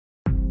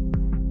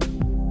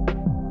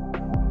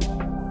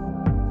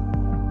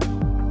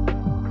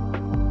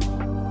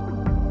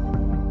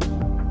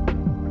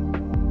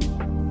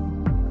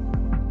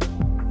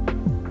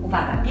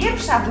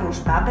Pierwsza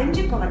wróżba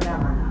będzie polegała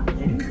na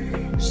tym,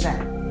 że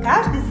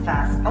każdy z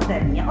Was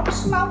ode mnie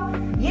otrzymał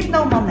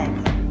jedną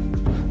monetę.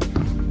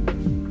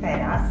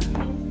 Teraz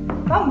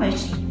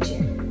pomyślcie,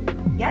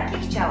 jakie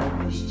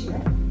chciałobyście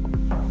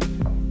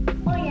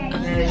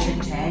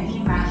życzenie,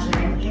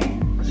 marzenie,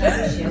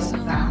 żeby się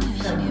Wam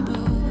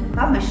spełniło.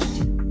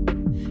 Pomyślcie.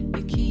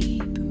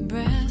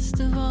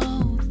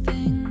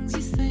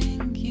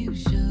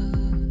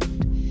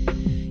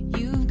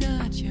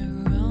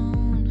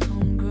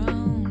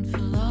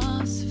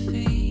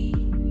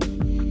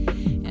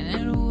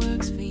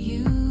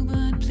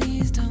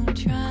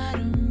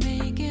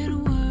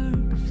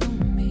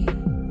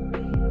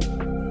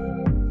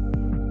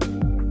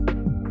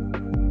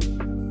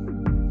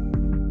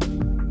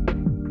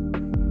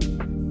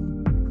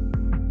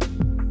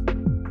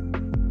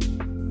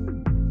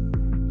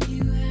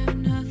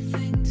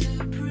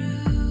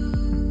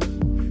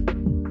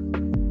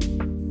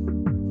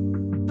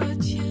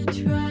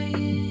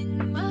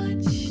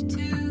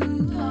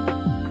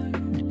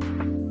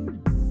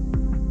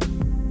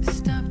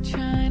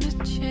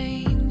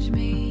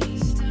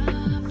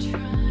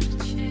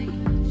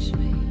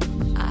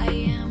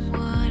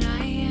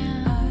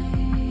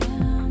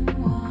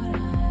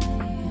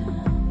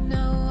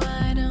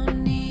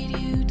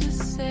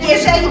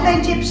 Jeżeli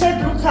będzie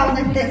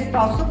przewrócony w ten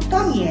sposób,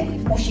 to nie.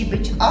 Musi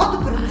być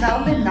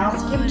odwrócony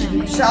noskiem,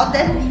 czyli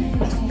przodem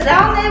w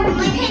stronę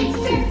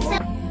ulicy.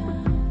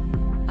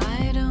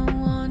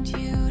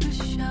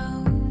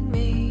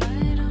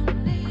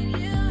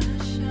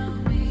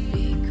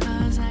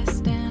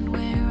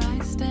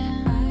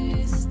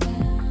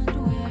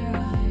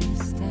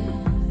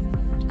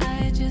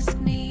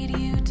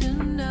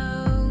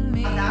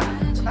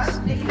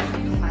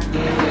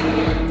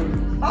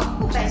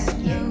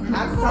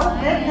 A są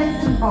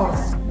pewne symbole.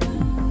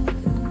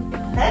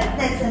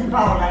 Pewne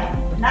symbole